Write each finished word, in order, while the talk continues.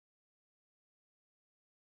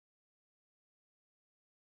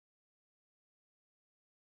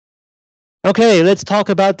Okay, let's talk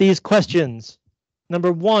about these questions.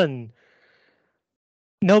 Number one,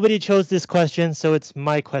 nobody chose this question, so it's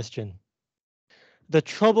my question. The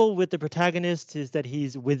trouble with the protagonist is that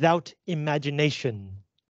he's without imagination.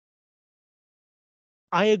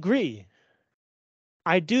 I agree.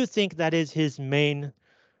 I do think that is his main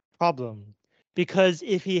problem. Because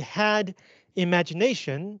if he had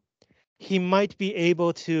imagination, he might be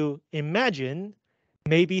able to imagine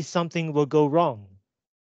maybe something will go wrong.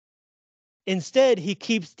 Instead, he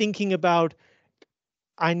keeps thinking about,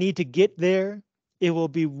 I need to get there. It will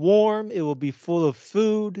be warm. It will be full of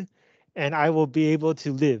food and I will be able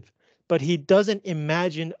to live. But he doesn't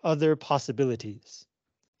imagine other possibilities.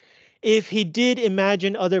 If he did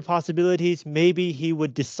imagine other possibilities, maybe he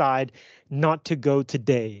would decide not to go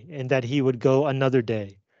today and that he would go another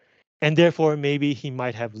day. And therefore, maybe he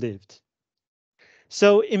might have lived.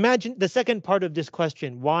 So imagine the second part of this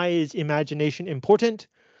question. Why is imagination important?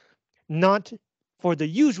 Not for the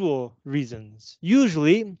usual reasons.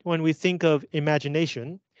 Usually, when we think of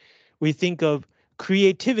imagination, we think of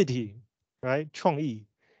creativity, right? 创意,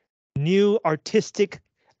 new artistic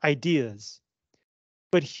ideas.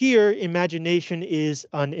 But here, imagination is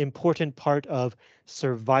an important part of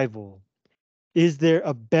survival. Is there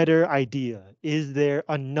a better idea? Is there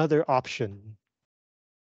another option?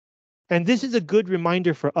 And this is a good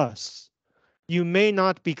reminder for us. You may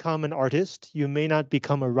not become an artist, you may not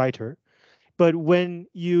become a writer, but when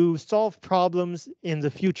you solve problems in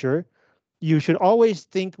the future, you should always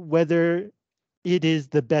think whether it is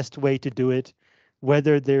the best way to do it,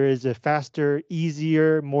 whether there is a faster,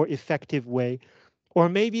 easier, more effective way, or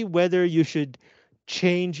maybe whether you should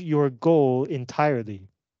change your goal entirely.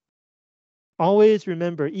 Always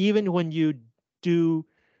remember, even when you do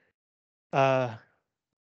uh,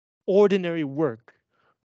 ordinary work,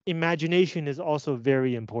 imagination is also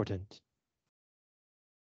very important.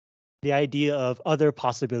 The idea of other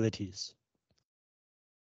possibilities.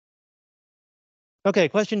 Okay,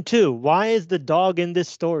 question two. Why is the dog in this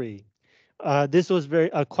story? This was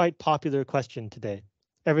a quite popular question today.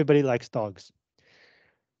 Everybody likes dogs.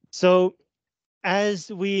 So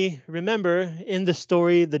as we remember in the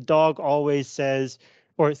story, the dog always says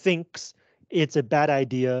or thinks it's a bad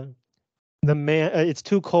idea. The man, it's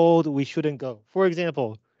too cold. We shouldn't go. For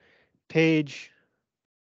example, page.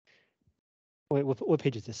 Wait, what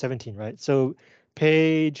page is this? 17, right? So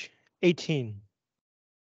page 18,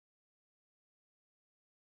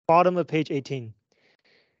 bottom of page 18.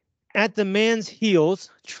 At the man's heels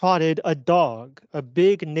trotted a dog, a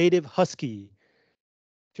big native husky,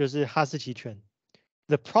 就是哈士奇犬,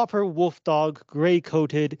 the proper wolf dog,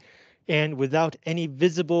 gray-coated and without any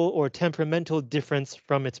visible or temperamental difference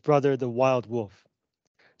from its brother, the wild wolf.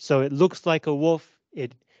 So it looks like a wolf,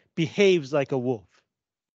 it behaves like a wolf.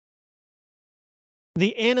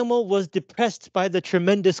 The animal was depressed by the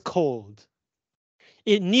tremendous cold.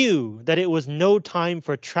 It knew that it was no time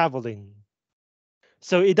for traveling.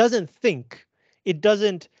 So it doesn't think, it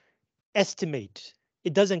doesn't estimate,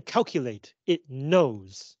 it doesn't calculate, it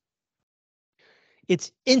knows.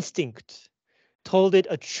 Its instinct told it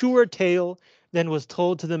a truer tale than was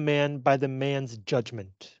told to the man by the man's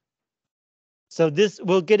judgment. So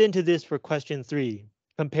we'll get into this for question 3,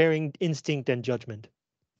 comparing instinct and judgment.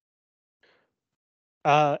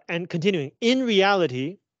 And continuing, in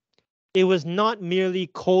reality, it was not merely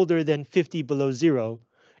colder than 50 below zero,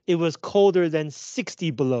 it was colder than 60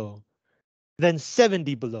 below, then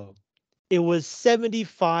 70 below. It was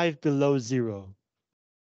 75 below zero.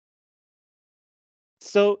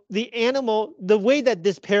 So the animal, the way that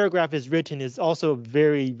this paragraph is written is also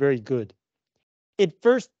very, very good. It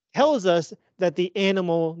first tells us that the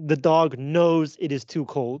animal, the dog, knows it is too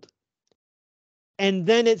cold. And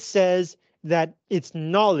then it says that its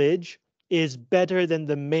knowledge is better than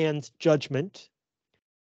the man's judgment.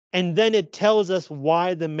 And then it tells us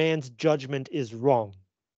why the man's judgment is wrong.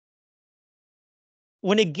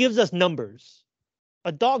 When it gives us numbers,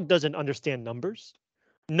 a dog doesn't understand numbers.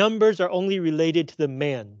 Numbers are only related to the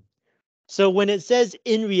man. So when it says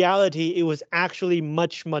in reality it was actually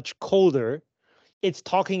much, much colder, it's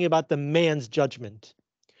talking about the man's judgment.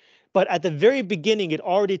 But at the very beginning, it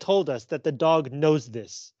already told us that the dog knows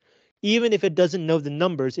this. Even if it doesn't know the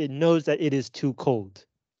numbers, it knows that it is too cold.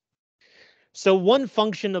 So one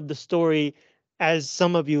function of the story, as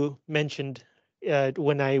some of you mentioned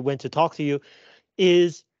when I went to talk to you,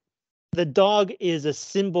 is the dog is a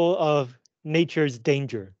symbol of nature's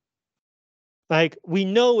danger. Like, we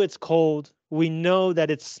know it's cold. We know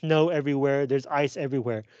that it's snow everywhere. There's ice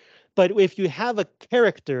everywhere. But if you have a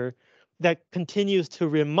character that continues to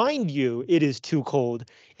remind you it is too cold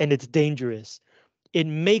and it's dangerous, it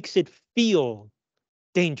makes it feel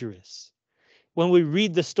dangerous. When we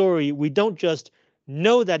read the story, we don't just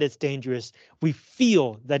know that it's dangerous, we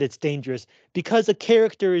feel that it's dangerous because a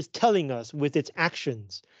character is telling us with its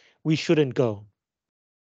actions we shouldn't go.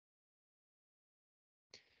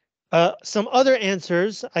 Some other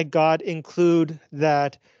answers I got include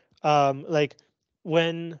that, like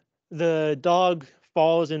when the dog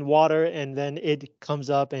falls in water and then it comes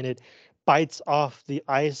up and it bites off the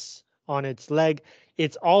ice on its leg,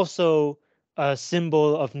 it's also a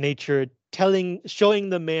symbol of nature showing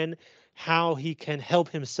the man how he can help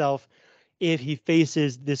himself if he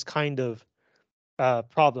faces this kind of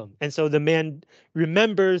problem. And so the man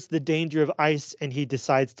remembers the danger of ice and he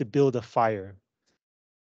decides to build a fire.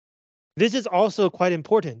 This is also quite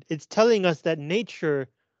important. It's telling us that nature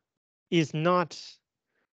is not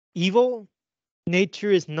evil.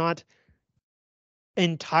 Nature is not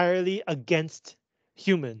entirely against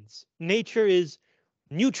humans. Nature is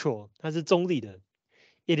neutral, has its own leader.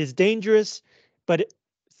 It is dangerous, but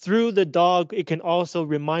through the dog, it can also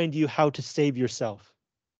remind you how to save yourself.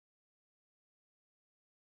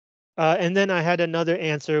 And then I had another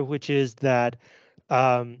answer, which is that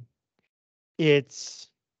um, it's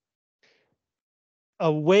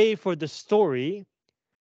a way for the story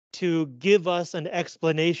to give us an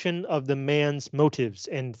explanation of the man's motives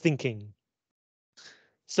and thinking.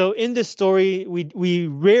 So in this story, we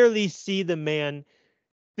rarely see the man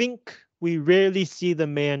think, we rarely see the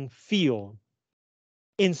man feel.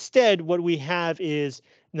 Instead, what we have is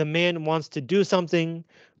the man wants to do something,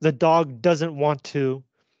 the dog doesn't want to,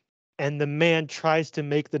 and the man tries to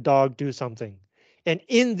make the dog do something. And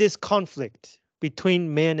in this conflict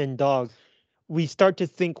between man and dog, we start to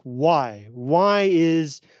think why? Why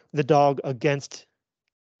is the dog against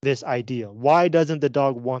this idea? Why doesn't the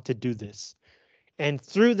dog want to do this? And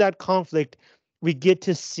through that conflict, we get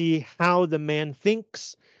to see how the man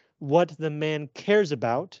thinks, what the man cares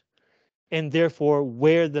about, and therefore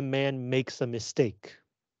where the man makes a mistake.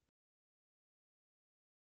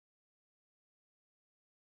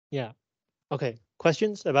 Yeah. Okay.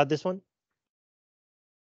 Questions about this one?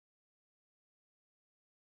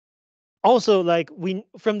 Also, like we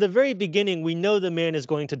from the very beginning, we know the man is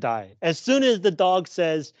going to die. As soon as the dog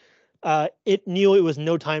says it knew it was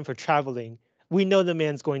no time for traveling, we know the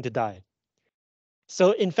man's going to die.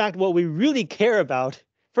 So, in fact, what we really care about,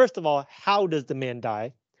 first of all, how does the man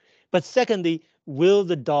die? But secondly, will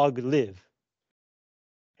the dog live?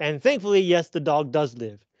 And thankfully, yes, the dog does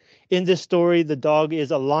live. In this story, the dog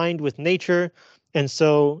is aligned with nature, and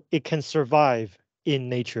so it can survive in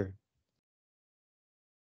nature.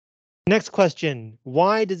 Next question,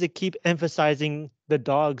 why does it keep emphasizing the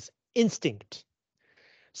dog's instinct?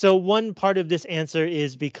 So one part of this answer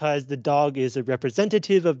is because the dog is a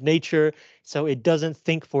representative of nature, so it doesn't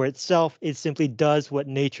think for itself, it simply does what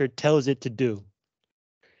nature tells it to do.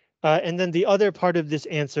 And then the other part of this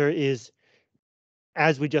answer is,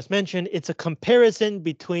 as we just mentioned, it's a comparison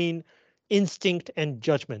between instinct and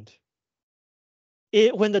judgment.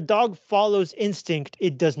 When the dog follows instinct,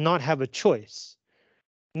 it does not have a choice.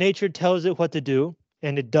 Nature tells it what to do,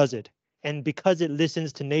 and it does it. And because it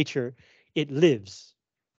listens to nature, it lives.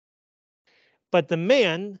 But the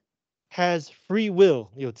man has free will,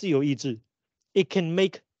 有自由意志. It can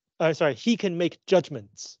make, he can make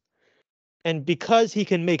judgments. And because he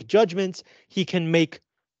can make judgments, he can make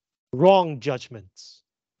wrong judgments.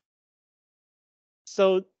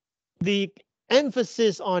 So the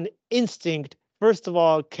emphasis on instinct, first of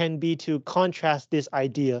all, can be to contrast this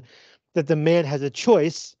idea that the man has a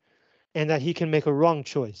choice and that he can make a wrong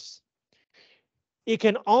choice. It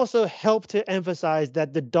can also help to emphasize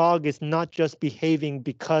that the dog is not just behaving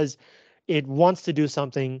because it wants to do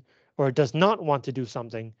something or does not want to do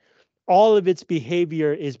something. All of its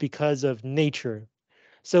behavior is because of nature.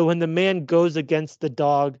 So when the man goes against the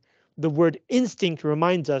dog, the word instinct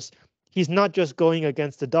reminds us he's not just going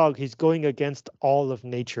against the dog, he's going against all of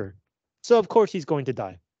nature. So of course he's going to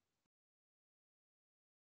die.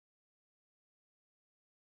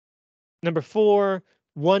 Number 4,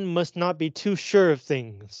 one must not be too sure of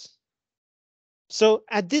things. So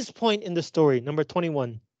at this point in the story, number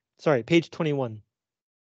 21, sorry, page 21.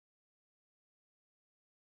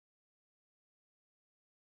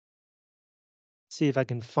 See if I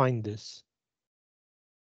can find this.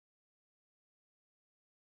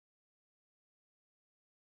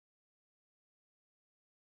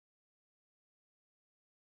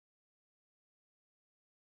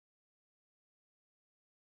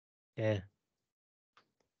 Yeah,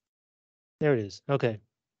 there it is. Okay.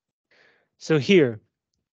 So here,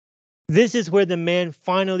 this is where the man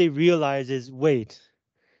finally realizes, wait,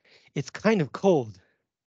 it's kind of cold.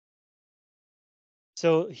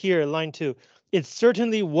 So here, line 2. It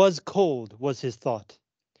certainly was cold, was his thought.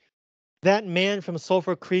 That man from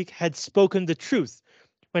Sulphur Creek had spoken the truth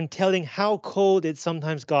when telling how cold it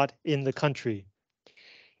sometimes got in the country,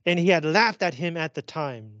 and he had laughed at him at the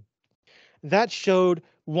time. That showed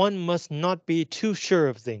one must not be too sure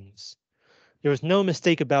of things. There was no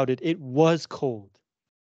mistake about it. It was cold.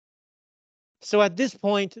 So at this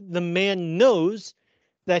point, the man knows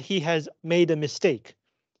that he has made a mistake.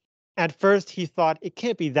 At first, he thought it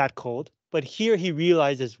can't be that cold, but here he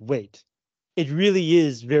realizes, wait, it really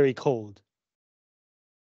is very cold.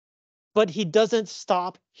 But he doesn't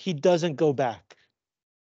stop. He doesn't go back.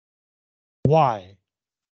 Why?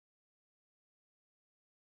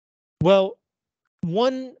 Well,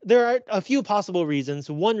 there are a few possible reasons.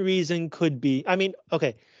 One reason could be,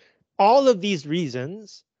 okay, all of these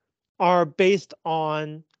reasons are based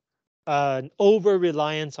on an over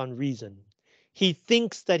reliance on reason. He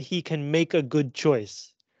thinks that he can make a good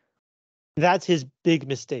choice. That's his big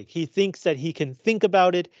mistake. He thinks that he can think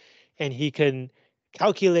about it and he can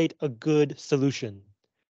calculate a good solution.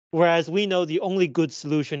 Whereas we know the only good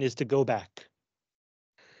solution is to go back.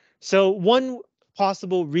 So one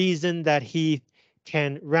possible reason that he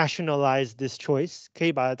can rationalize this choice, 可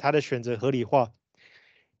以把他的选择合理化,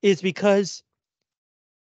 is because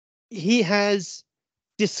he has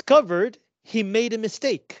discovered he made a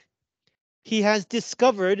mistake. He has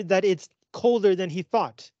discovered that it's colder than he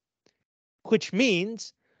thought, which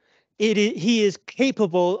means he is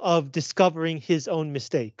capable of discovering his own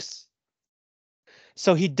mistakes.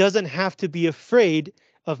 So he doesn't have to be afraid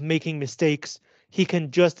of making mistakes. He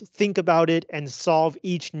can just think about it and solve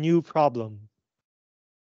each new problem.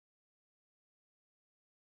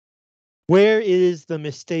 Where is the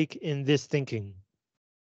mistake in this thinking?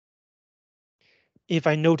 If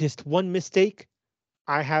I noticed one mistake,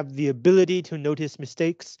 I have the ability to notice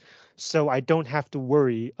mistakes, so I don't have to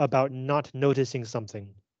worry about not noticing something.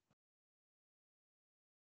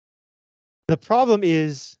 The problem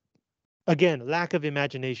is, again, lack of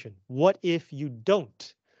imagination. What if you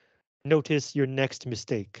don't notice your next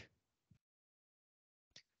mistake?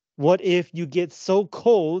 What if you get so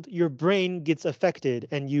cold, your brain gets affected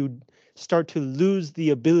and you start to lose the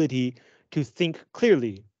ability to think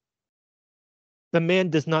clearly? The man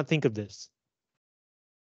does not think of this.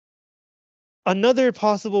 Another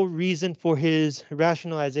possible reason for his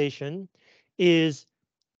rationalization is,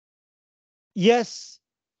 yes,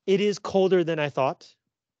 it is colder than I thought,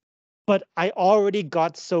 but I already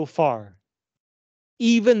got so far.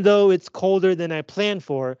 Even though it's colder than I planned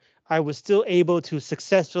for, I was still able to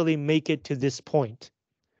successfully make it to this point.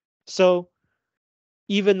 So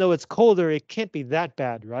even though it's colder, it can't be that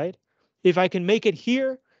bad, right? If I can make it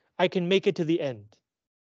here, I can make it to the end.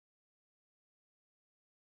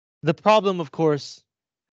 The problem, of course,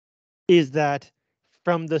 is that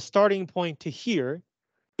from the starting point to here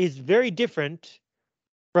is very different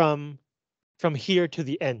from here to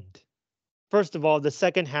the end. First of all, the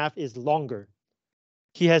second half is longer.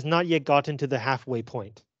 He has not yet gotten to the halfway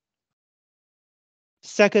point.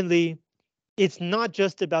 Secondly, it's not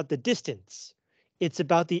just about the distance. It's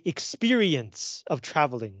about the experience of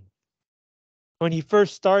traveling. When he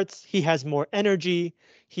first starts, he has more energy.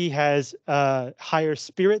 He has higher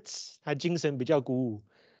spirits. 他精神比较鼓舞.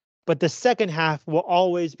 But the second half will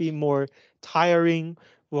always be more tiring,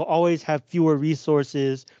 will always have fewer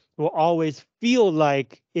resources, will always feel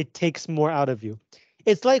like it takes more out of you.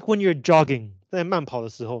 It's like when you're jogging, 在慢跑的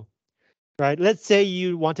时候, right? Let's say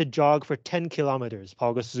you want to jog for 10 kilometers,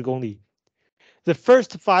 跑个10公里. The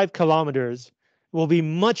first 5 kilometers will be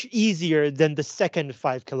much easier than the second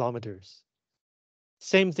 5 kilometers.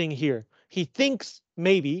 Same thing here. He thinks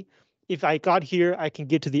maybe if I got here, I can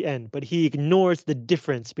get to the end, but he ignores the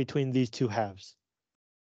difference between these two halves.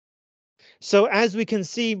 So as we can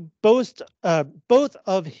see, both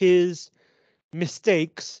of his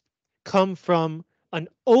mistakes come from an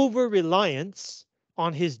over-reliance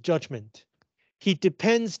on his judgment. He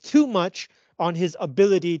depends too much on his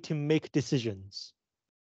ability to make decisions.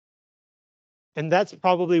 And that's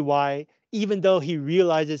probably why, even though he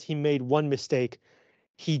realizes he made one mistake,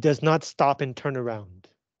 he does not stop and turn around.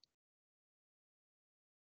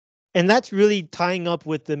 And that's really tying up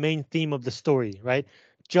with the main theme of the story, right?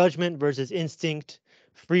 Judgment versus instinct,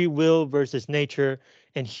 free will versus nature,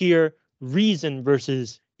 and here, reason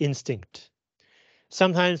versus instinct.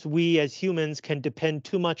 Sometimes we as humans can depend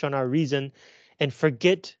too much on our reason and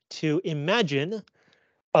forget to imagine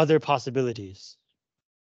other possibilities.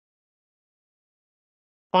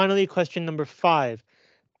 Finally, question number 5.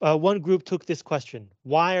 One group took this question.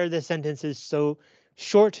 Why are the sentences so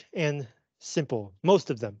short and simple? Most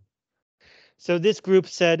of them. So this group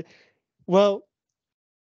said, well,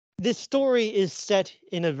 This story is set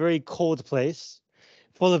in a very cold place,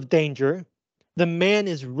 full of danger. The man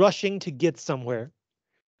is rushing to get somewhere.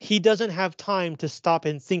 He doesn't have time to stop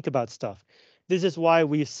and think about stuff. This is why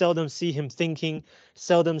we seldom see him thinking,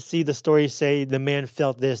 seldom see the story say the man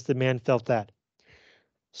felt this, the man felt that.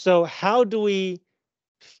 So, how do we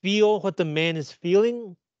feel what the man is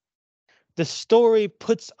feeling? The story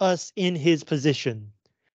puts us in his position.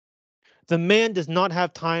 The man does not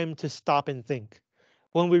have time to stop and think.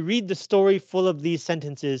 When we read the story full of these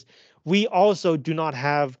sentences, we also do not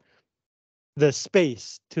have the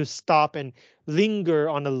space to stop and linger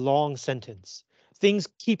on a long sentence. Things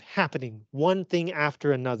keep happening, one thing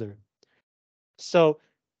after another. So,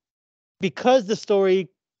 because the story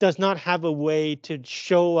does not have a way to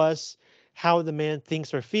show us how the man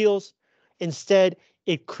thinks or feels, instead,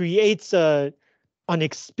 it creates an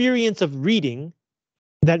experience of reading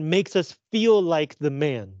that makes us feel like the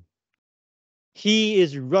man. He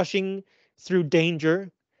is rushing through danger,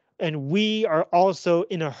 and we are also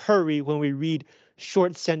in a hurry when we read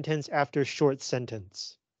short sentence after short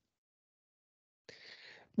sentence.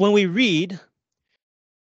 When we read,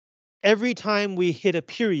 every time we hit a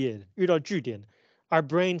period, 遇到句点, our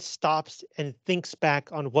brain stops and thinks back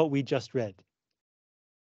on what we just read.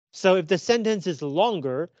 So if the sentence is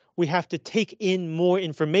longer, we have to take in more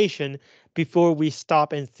information before we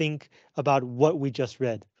stop and think about what we just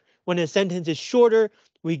read. When a sentence is shorter,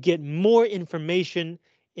 we get more information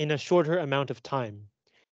in a shorter amount of time.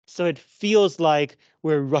 So it feels like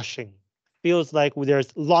we're rushing, feels like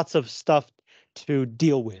there's lots of stuff to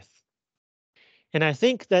deal with. And I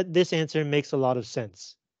think that this answer makes a lot of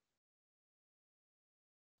sense.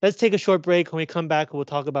 Let's take a short break. When we come back, we'll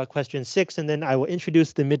talk about question 6, and then I will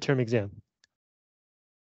introduce the midterm exam.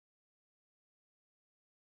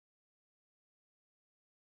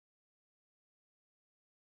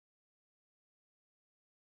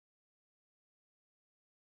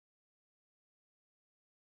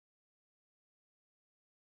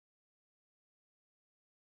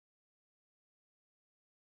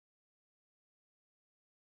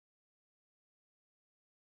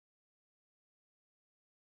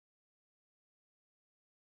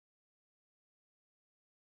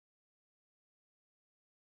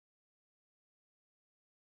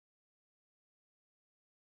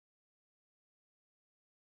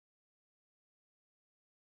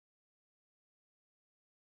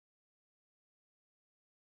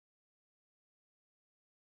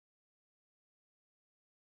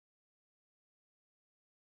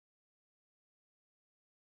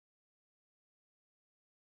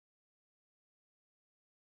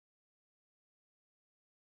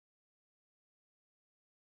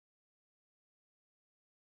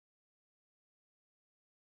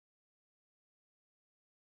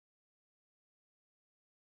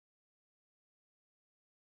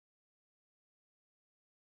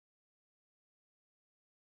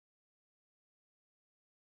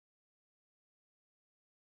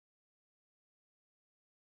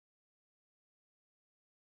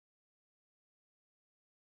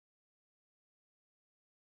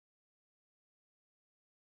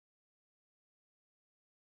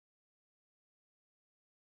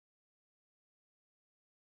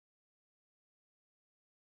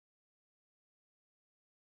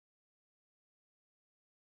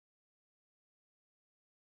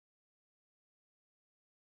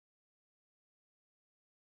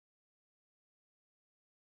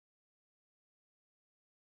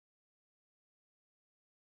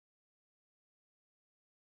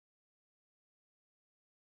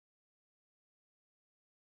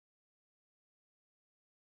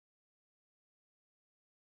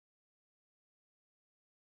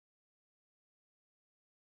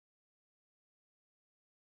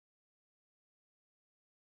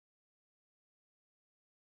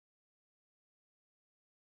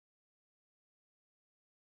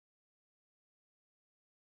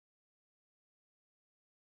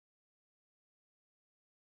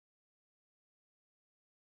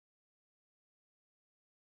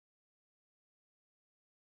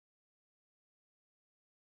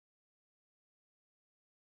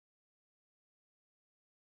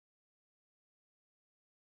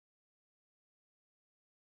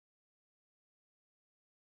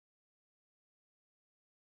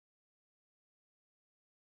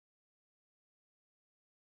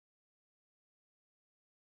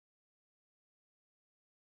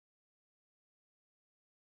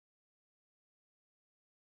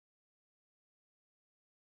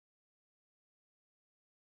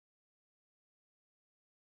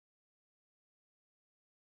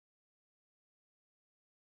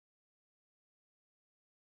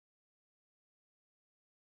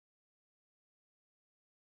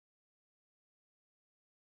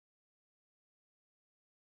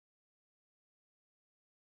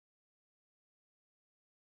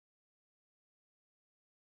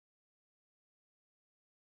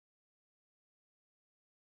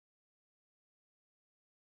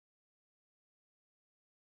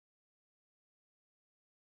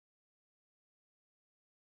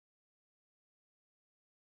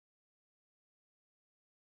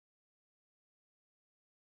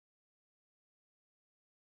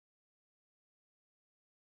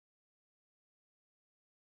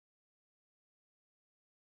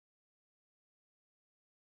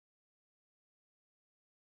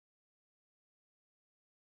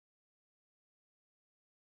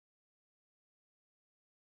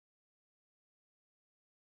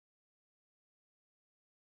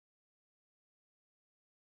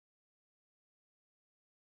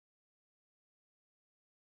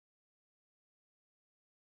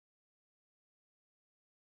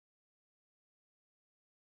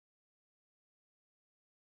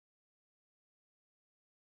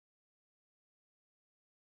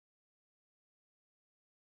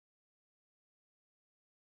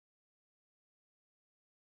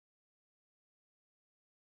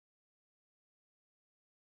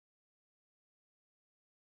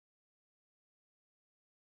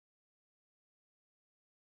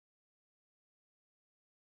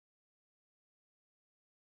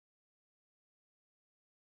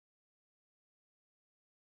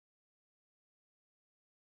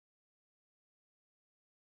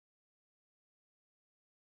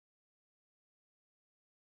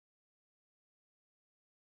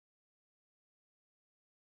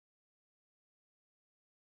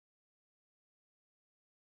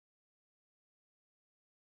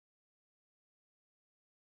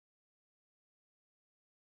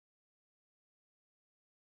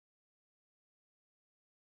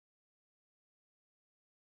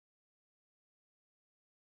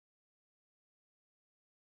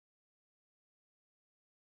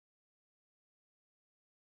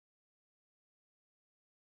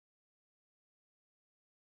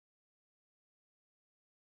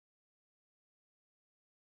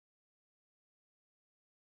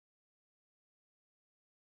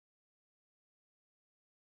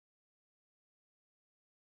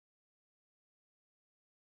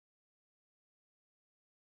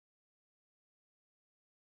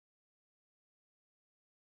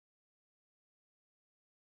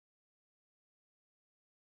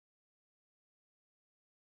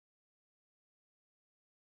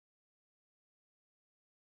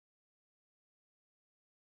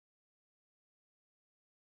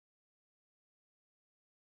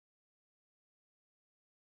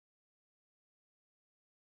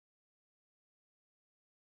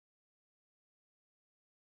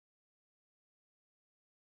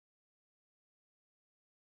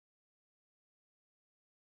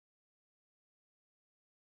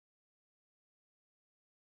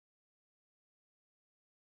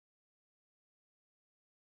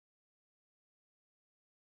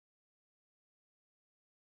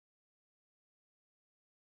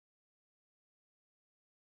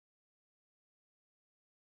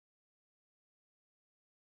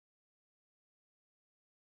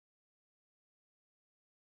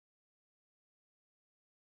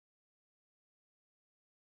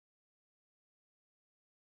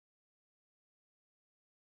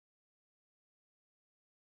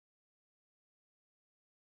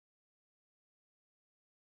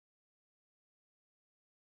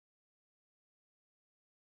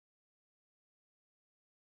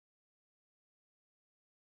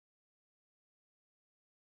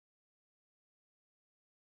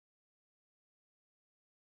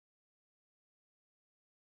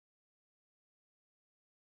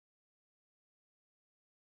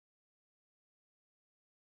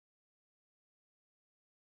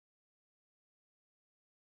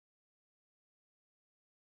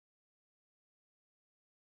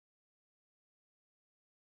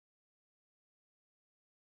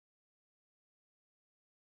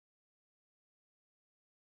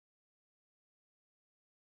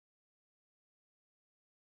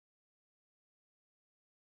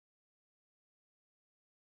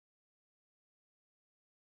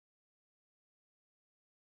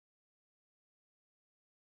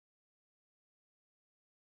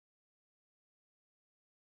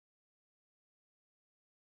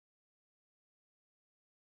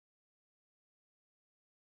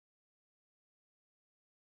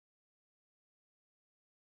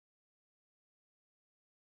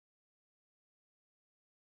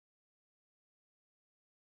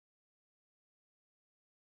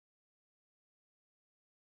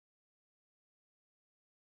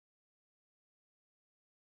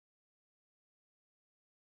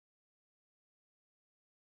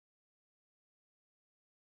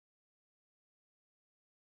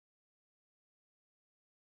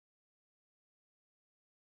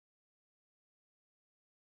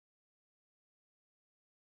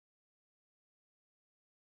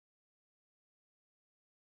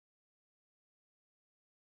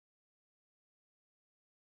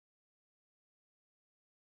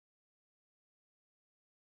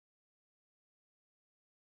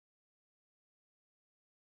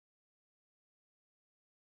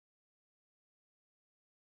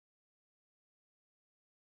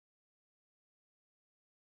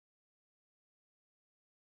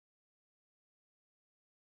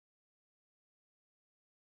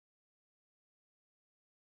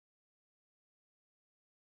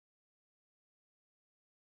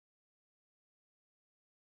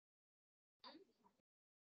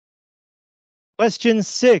 Question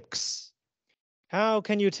 6. How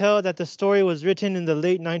can you tell that the story was written in the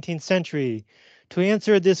late 19th century? To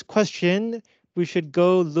answer this question, we should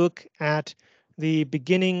go look at the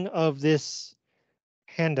beginning of this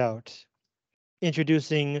handout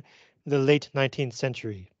introducing the late 19th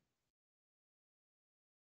century.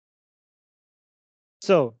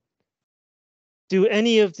 So, do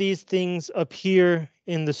any of these things appear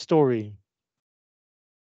in the story?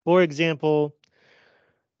 For example,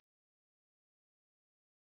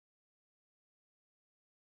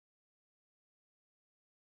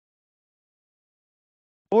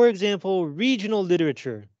 regional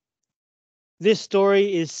literature. This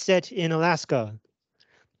story is set in Alaska.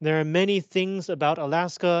 There are many things about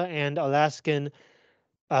Alaska and Alaskan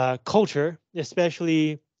culture,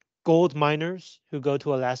 especially gold miners who go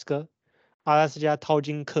to Alaska, 阿拉斯加淘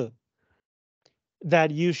金客,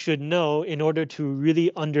 that you should know in order to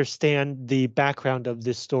really understand the background of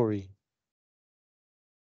this story.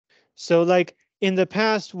 So, like in the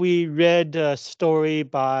past, we read a story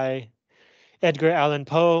by Edgar Allan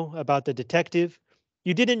Poe about the detective.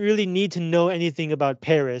 You didn't really need to know anything about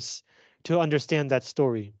Paris to understand that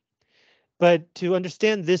story. But to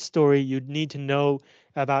understand this story, you'd need to know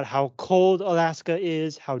about how cold Alaska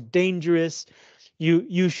is, how dangerous.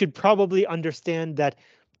 You should probably understand that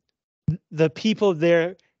the people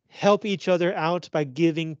there help each other out by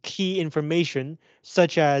giving key information,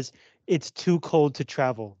 such as it's too cold to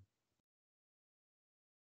travel.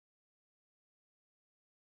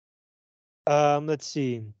 Let's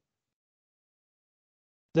see.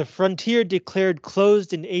 The frontier declared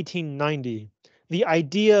closed in 1890. The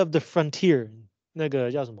idea of the frontier, 那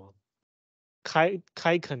个叫什么？开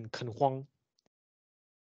垦垦荒.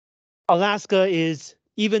 Alaska is,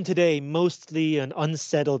 even today, mostly an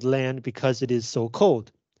unsettled land because it is so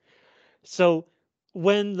cold. So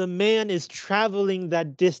when the man is traveling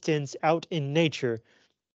that distance out in nature,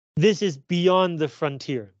 this is beyond the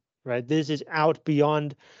frontier, right? This is out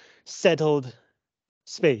beyond settled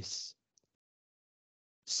space.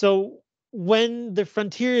 So when the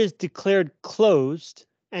frontier is declared closed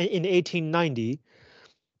in 1890,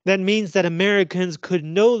 that means that Americans could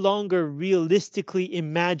no longer realistically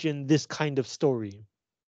imagine this kind of story.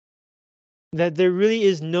 That there really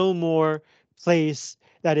is no more place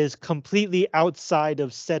that is completely outside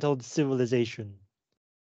of settled civilization.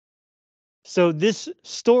 So this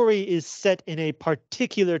story is set in a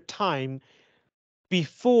particular time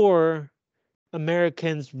before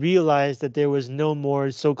Americans realized that there was no more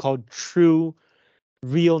so-called true,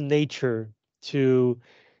 real nature to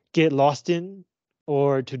get lost in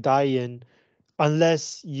or to die in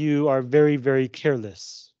unless you are very, very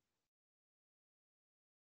careless.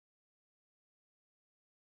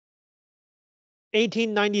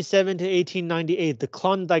 1897 to 1898, the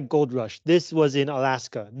Klondike Gold Rush. This was in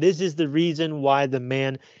Alaska. This is the reason why the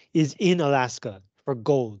man is in Alaska, for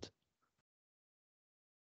gold.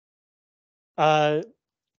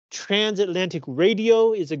 Transatlantic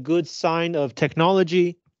radio is a good sign of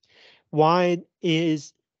technology. Why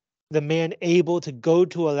is the man able to go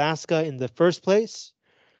to Alaska in the first place?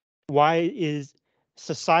 Why is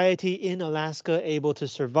society in Alaska able to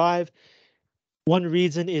survive? One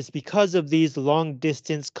reason is because of these long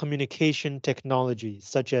distance communication technologies,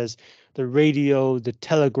 such as the radio, the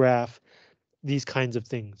telegraph, these kinds of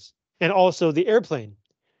things. And also the airplane.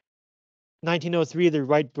 1903, the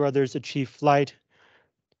Wright brothers achieved flight.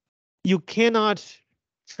 You cannot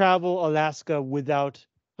travel Alaska without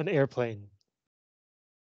an airplane.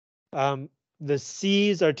 The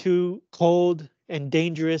seas are too cold and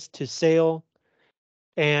dangerous to sail,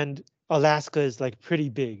 and Alaska is like pretty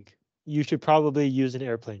big. You should probably use an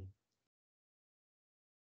airplane.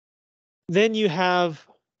 Then you have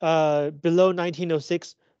below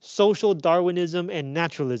 1906, social Darwinism and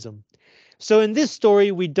naturalism. So in this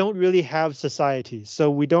story, we don't really have society, so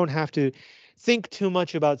we don't have to think too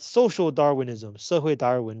much about social Darwinism, 社会达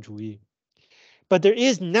尔文主义. But there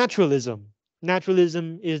is naturalism.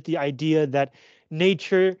 Naturalism is the idea that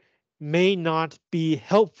nature may not be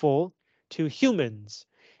helpful to humans,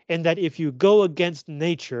 and that if you go against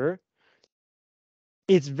nature,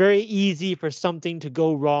 it's very easy for something to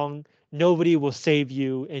go wrong. Nobody will save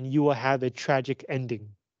you, and you will have a tragic ending.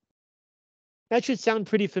 That should sound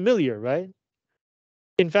pretty familiar, right?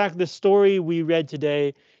 In fact, the story we read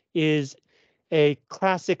today is a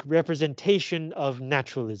classic representation of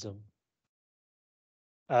naturalism.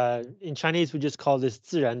 In Chinese, we just call this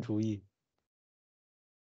自然主义.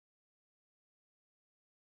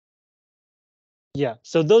 Yeah,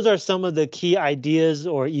 so those are some of the key ideas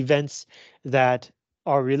or events that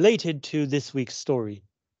are related to this week's story.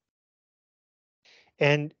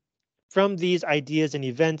 And from these ideas and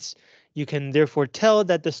events, You can therefore tell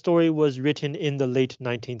that the story was written in the late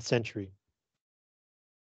 19th century.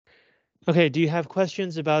 Okay, do you have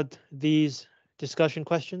questions about these discussion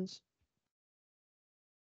questions?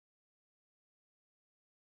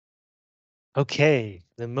 Okay,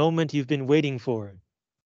 the moment you've been waiting for.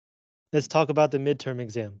 Let's talk about the midterm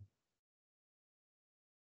exam.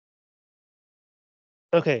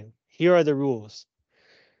 Okay, here are the rules.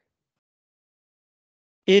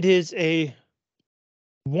 It is a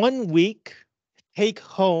 1 week take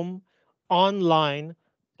home online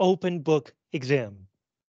open book exam.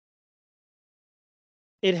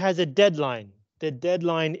 It has a deadline. The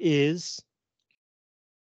deadline is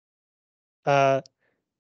uh,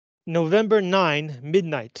 November 9,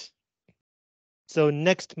 midnight. So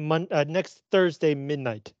next Thursday,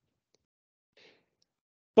 midnight.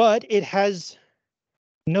 But it has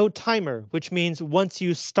no timer, which means once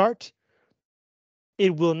you start,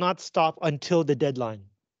 it will not stop until the deadline.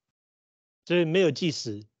 所以没有计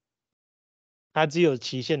时，它只有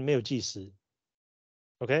期限，没有计时。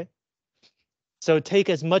Okay? So take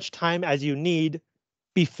as much time as you need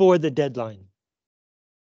before the deadline.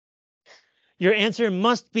 Your answer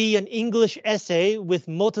must be an English essay with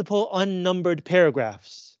multiple unnumbered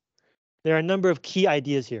paragraphs. There are a number of key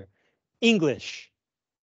ideas here. English,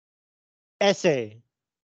 essay,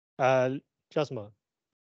 叫什么？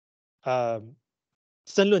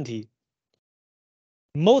申论题.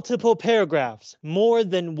 Multiple paragraphs, more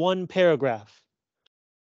than one paragraph.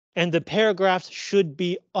 And the paragraphs should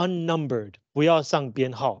be unnumbered. 不要上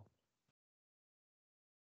编号.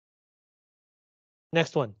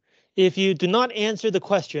 Next one. If you do not answer the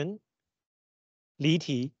question, 离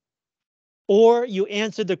题, or you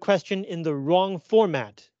answer the question in the wrong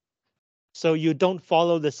format, so you don't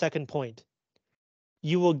follow the second point,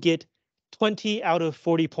 you will get 20 out of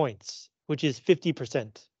 40 points, which is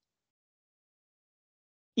 50%.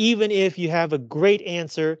 Even if you have a great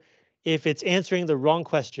answer, if it's answering the wrong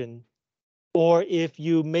question, or if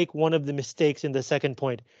you make one of the mistakes in the second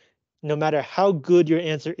point, no matter how good your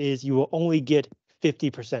answer is, you will only get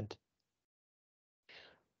 50%.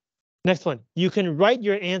 Next one, you can write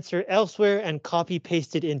your answer elsewhere and copy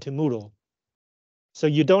paste it into Moodle. So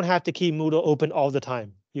you don't have to keep Moodle open all the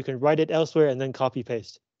time. You can write it elsewhere and then copy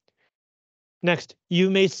paste. Next, you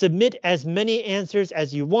may submit as many answers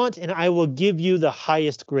as you want, and I will give you the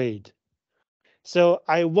highest grade. So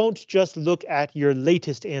I won't just look at your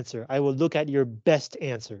latest answer. I will look at your best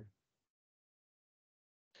answer.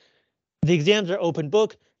 The exams are open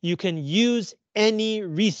book. You can use any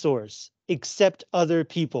resource except other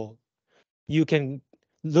people. You can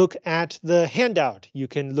look at the handout. You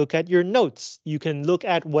can look at your notes. You can look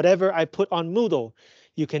at whatever I put on Moodle.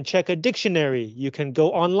 You can check a dictionary. You can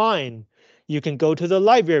go online. You can go to the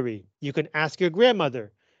library. You can ask your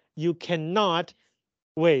grandmother. You cannot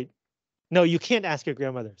wait. No, you can't ask your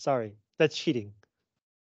grandmother. Sorry, that's cheating.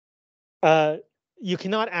 You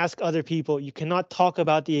cannot ask other people. You cannot talk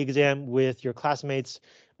about the exam with your classmates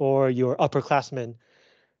or your upperclassmen.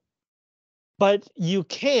 But you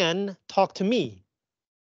can talk to me.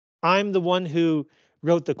 I'm the one who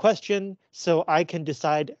wrote the question, so I can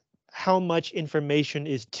decide how much information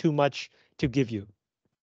is too much to give you.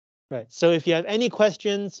 Right. So if you have any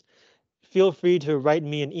questions, feel free to write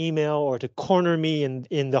me an email or to corner me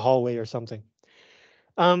in the hallway or something.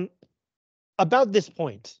 About this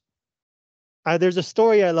point, there's a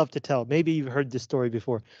story I love to tell. Maybe you've heard this story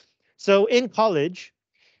before. So in college,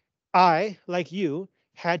 I, like you,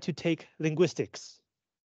 had to take linguistics.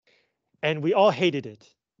 And we all hated it.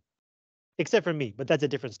 Except for me, but that's a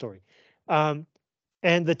different story.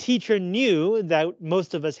 And the teacher knew that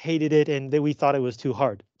most of us hated it and that we thought it was too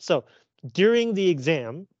hard. So during the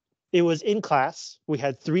exam, it was in class. We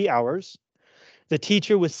had 3 hours. The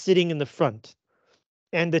teacher was sitting in the front.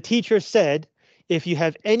 And the teacher said, if you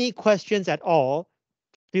have any questions at all,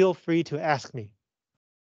 feel free to ask me.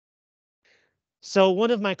 So one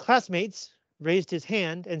of my classmates raised his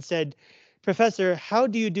hand and said, Professor, how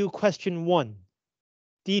do you do question 1?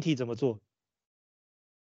 第一题怎么做?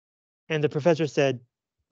 And the professor said,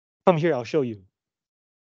 come here, I'll show you.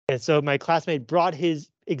 And so my classmate brought his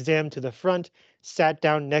exam to the front, sat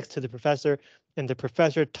down next to the professor, and the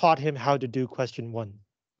professor taught him how to do question 1.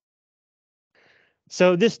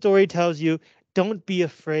 So this story tells you, don't be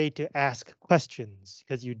afraid to ask questions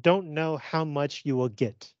because you don't know how much you will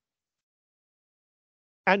get.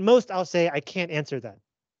 At most, I'll say I can't answer that.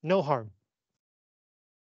 No harm.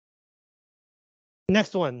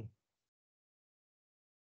 Next one.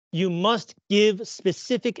 You must give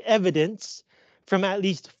specific evidence from at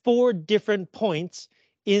least 4 different points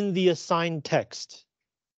in the assigned text,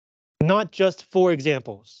 not just 4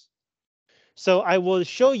 examples. So I will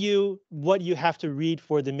show you what you have to read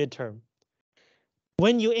for the midterm.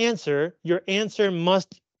 When you answer, your answer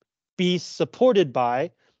must be supported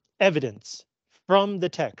by evidence from the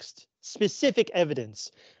text, specific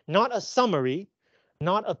evidence, not a summary,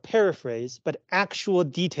 not a paraphrase, but actual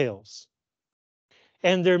details.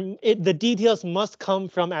 And the details must come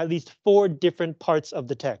from at least 4 different parts of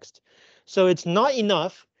the text. So it's not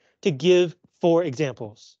enough to give 4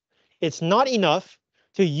 examples. It's not enough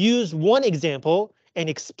to use one example and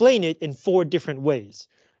explain it in 4 different ways.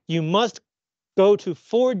 You must go to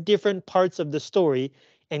 4 different parts of the story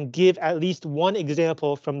and give at least one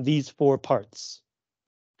example from these 4 parts.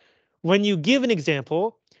 When you give an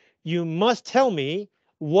example, you must tell me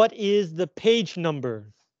what is the page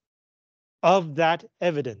number of that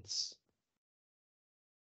evidence.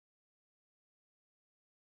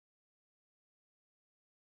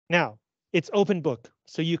 Now, it's open book,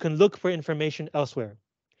 so you can look for information elsewhere.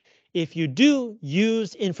 If you do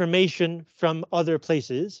use information from other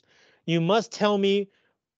places, you must tell me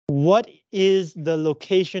what is the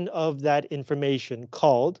location of that information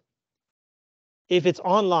called. If it's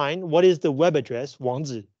online, what is the web address, 网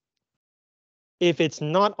址? If it's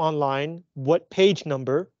not online, what page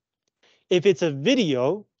number? If it's a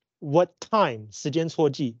video, what time, 时间错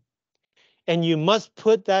记? And you must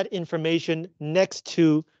put that information next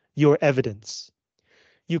to your evidence.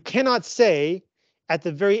 You cannot say at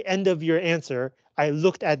the very end of your answer, I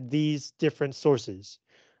looked at these different sources.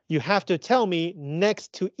 You have to tell me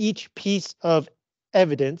next to each piece of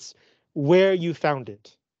evidence where you found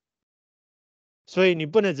it. 所以你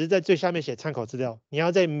不能只是在最下面写参考资料，你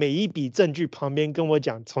要在每一笔证据旁边跟我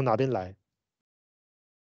讲从哪边来。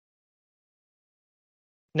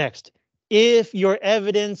Next, if your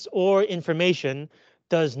evidence or information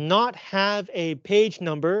does not have a page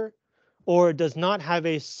number or does not have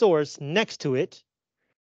a source next to it,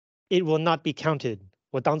 it will not be counted.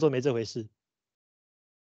 我当作没这回事。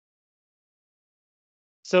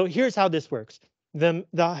So here's how this works. The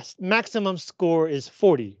maximum score is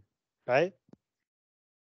 40, right?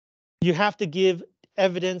 You have to give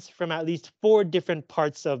evidence from at least 4 different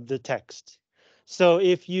parts of the text. So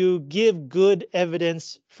if you give good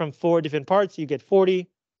evidence from 4 different parts, you get 40.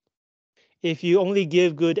 If you only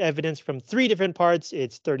give good evidence from 3 different parts,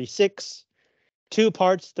 it's 36. 2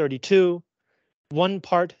 parts, 32. 1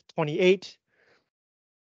 part, 28.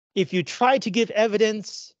 If you try to give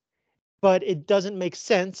evidence, but it doesn't make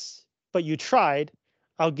sense, but you tried,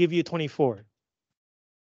 I'll give you 24.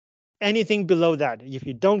 Anything below that, if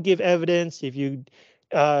you don't give evidence, if you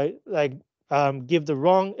give the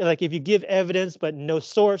wrong, like if you give evidence but no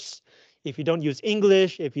source, if you don't use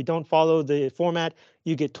English, if you don't follow the format,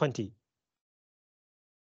 you get 20.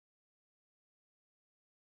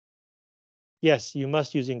 Yes, you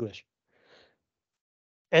must use English.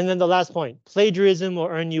 And then the last point, plagiarism will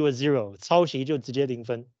earn you a 0. 抄袭就直接0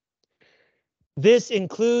分. This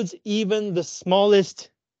includes even the smallest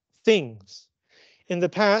things. In the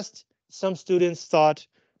past, some students thought,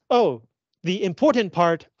 oh, the important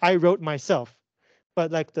part I wrote myself,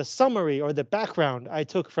 but like the summary or the background I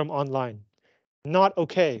took from online. Not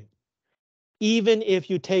okay. Even if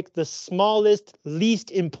you take the smallest,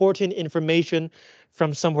 least important information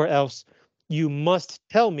from somewhere else, you must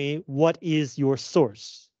tell me what is your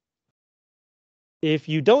source. If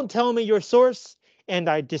you don't tell me your source and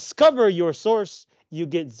I discover your source, you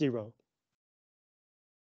get 0.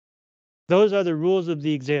 Those are the rules of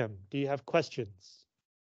the exam. Do you have questions?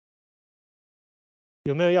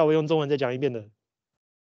 有没有要我用中文再讲一遍的?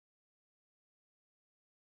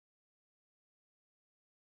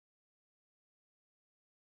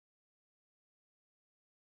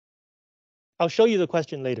 I'll show you the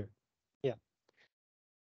question later. Yeah.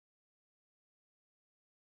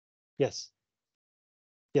 Yes.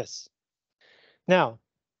 Yes. Now,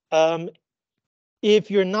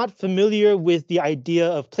 if you're not familiar with the idea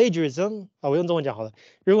of plagiarism, 我用中文讲好了。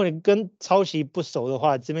如果你跟抄袭不熟的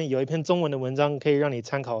话，这边有一篇中文的文章可以让你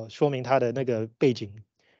参考，说明它的那个背景，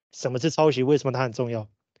什么是抄袭，为什么它很重要。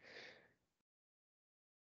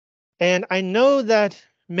And I know that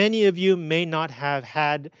many of you may not have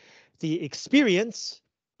had the experience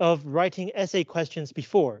of writing essay questions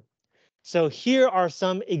before. So here are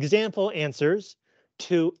some example answers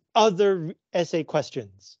to other essay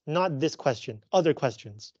questions, not this question, other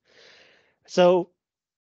questions. So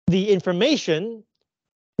the information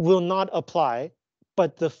will not apply,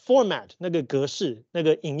 but the format, 那个格式，那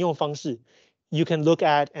个引用方式, you can look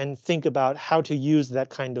at and think about how to use that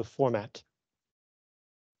kind of format.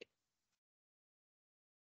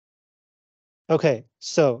 Okay,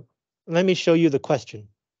 so let me show you the question.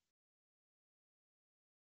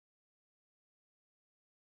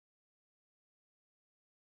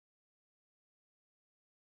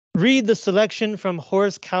 Read the selection from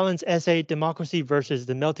Horace Callan's essay, Democracy versus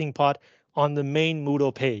the Melting Pot, on the main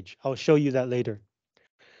Moodle page. I'll show you that later.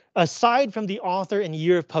 Aside from the author and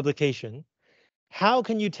year of publication, how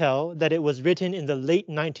can you tell that it was written in the late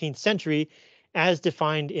 19th century as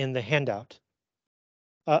defined in the handout?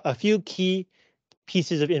 A few key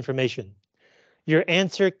pieces of information. Your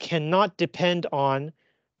answer cannot depend on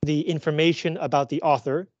the information about the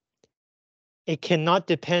author. It cannot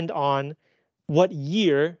depend on what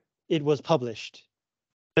year it was published.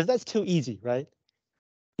 Because that's too easy, right?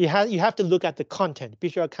 You have to look at the content. 必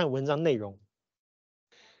须要看文章内容.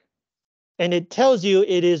 And it tells you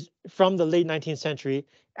it is from the late 19th century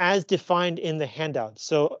as defined in the handout.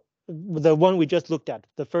 So the one we just looked at,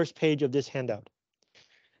 the first page of this handout.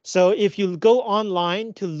 So if you go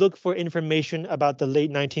online to look for information about the late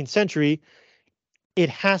 19th century, it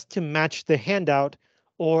has to match the handout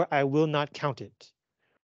or I will not count it.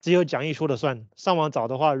 只有讲义说了算，上网找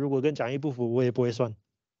的话，如果跟讲义不符，我也不会算。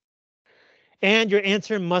And your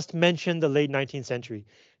answer must mention the late 19th century.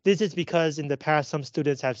 This is because in the past, some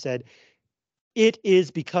students have said, it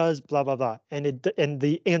is because blah, blah, blah. And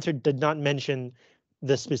the answer did not mention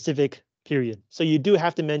the specific period. So you do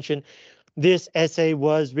have to mention this essay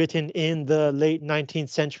was written in the late 19th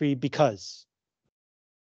century because.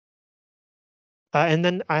 And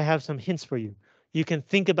then I have some hints for you. You can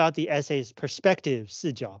think about the essay's perspective,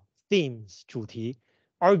 视角, themes, 主题,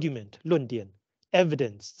 argument, 论点,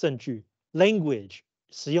 evidence, 证据, language,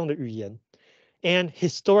 实用的语言, and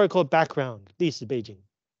historical background, 历史背景.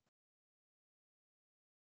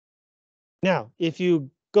 Now, if you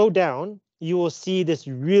go down, you will see this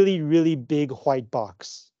really, really big white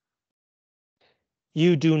box.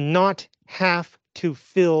 You do not have to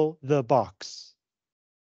fill the box.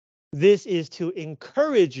 This is to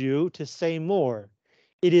encourage you to say more.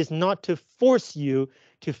 It is not to force you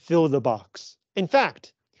to fill the box. In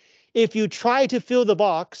fact, if you try to fill the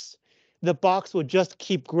box will just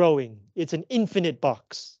keep growing. It's an infinite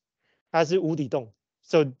box. 它是无底洞.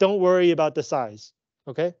 So don't worry about the size.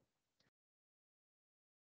 Okay?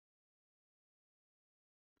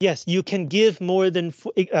 Yes, you can give more than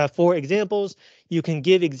four examples. You can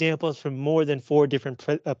give examples from more than 4 different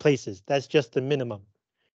places. That's just the minimum.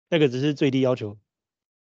 那个只是最低要求.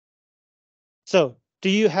 So, do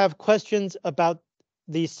you have questions about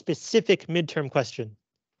the specific midterm question?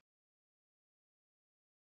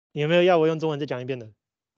 有没有要我用中文再讲一遍的?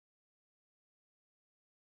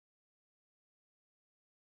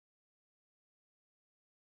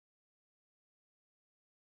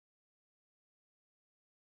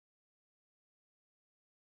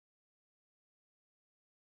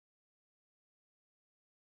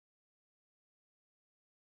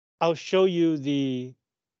 I'll show you the.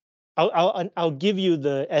 I'll give you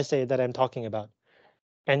the essay that I'm talking about,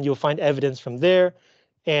 and you'll find evidence from there,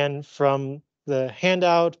 and from the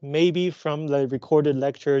handout, maybe from the recorded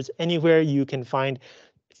lectures, anywhere you can find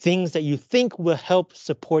things that you think will help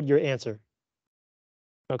support your answer.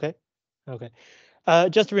 Okay? Okay.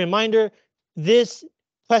 Just a reminder, this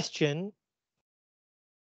question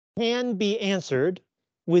can be answered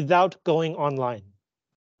without going online.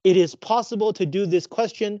 It is possible to do this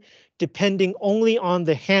question depending only on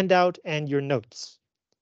the handout and your notes.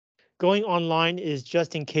 Going online is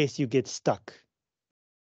just in case you get stuck.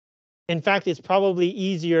 In fact, it's probably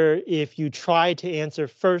easier if you try to answer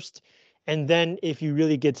first, and then if you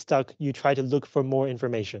really get stuck, you try to look for more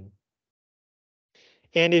information.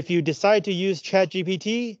 And if you decide to use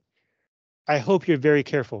ChatGPT, I hope you're very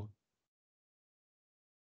careful.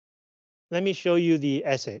 Let me show you the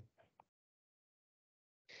essay.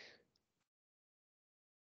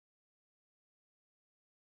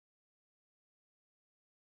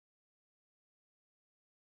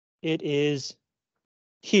 It is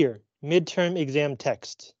here, midterm exam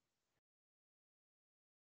text.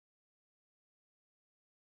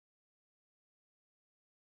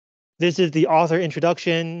 This is the author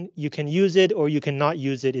introduction. You can use it or you cannot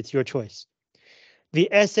use it. It's your choice. The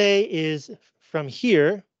essay is from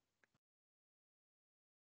here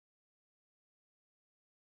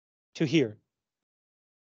to here.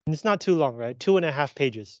 And it's not too long, right? 2.5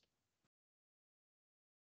 pages.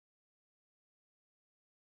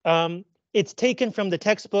 It's taken from the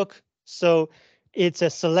textbook, so it's a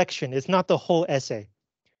selection. It's not the whole essay.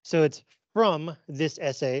 So it's from this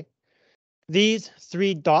essay. These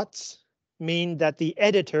 3 dots mean that the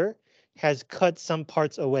editor has cut some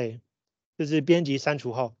parts away. 这是编辑删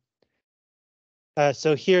除号.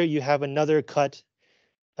 So here you have another cut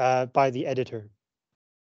by the editor.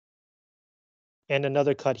 And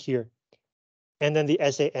another cut here. And then the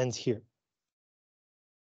essay ends here.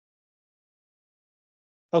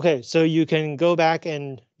 Okay, so you can go back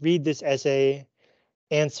and read this essay,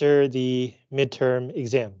 answer the midterm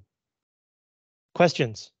exam.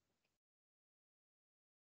 Questions?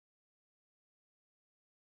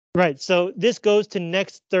 Right, so this goes to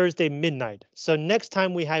next Thursday midnight. So next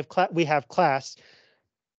time we have class,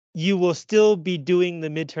 you will still be doing the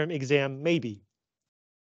midterm exam, maybe.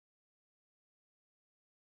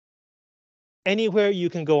 Anywhere you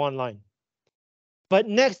can go online. But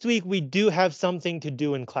next week we do have something to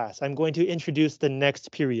do in class. I'm going to introduce the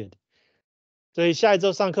next period. 所以下一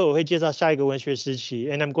周上课我会介绍下一个文学时期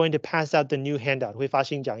and I'm going to pass out the new handout, 会发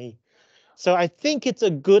新讲义. So I think it's a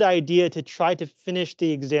good idea to try to finish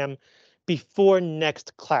the exam before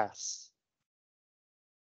next class.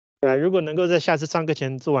 对啊，如果能够在下次上课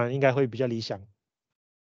前做完，应该会比较理想。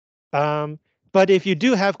But if you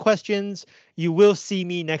do have questions, you will see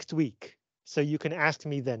me next week, so you can ask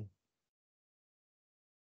me then.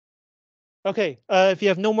 Okay, if you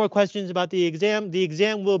have no more questions about the exam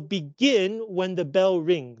will begin when the bell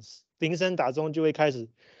rings. 铃声打钟就会开始.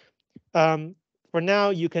 For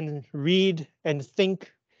now, you can read and think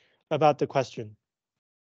about the question.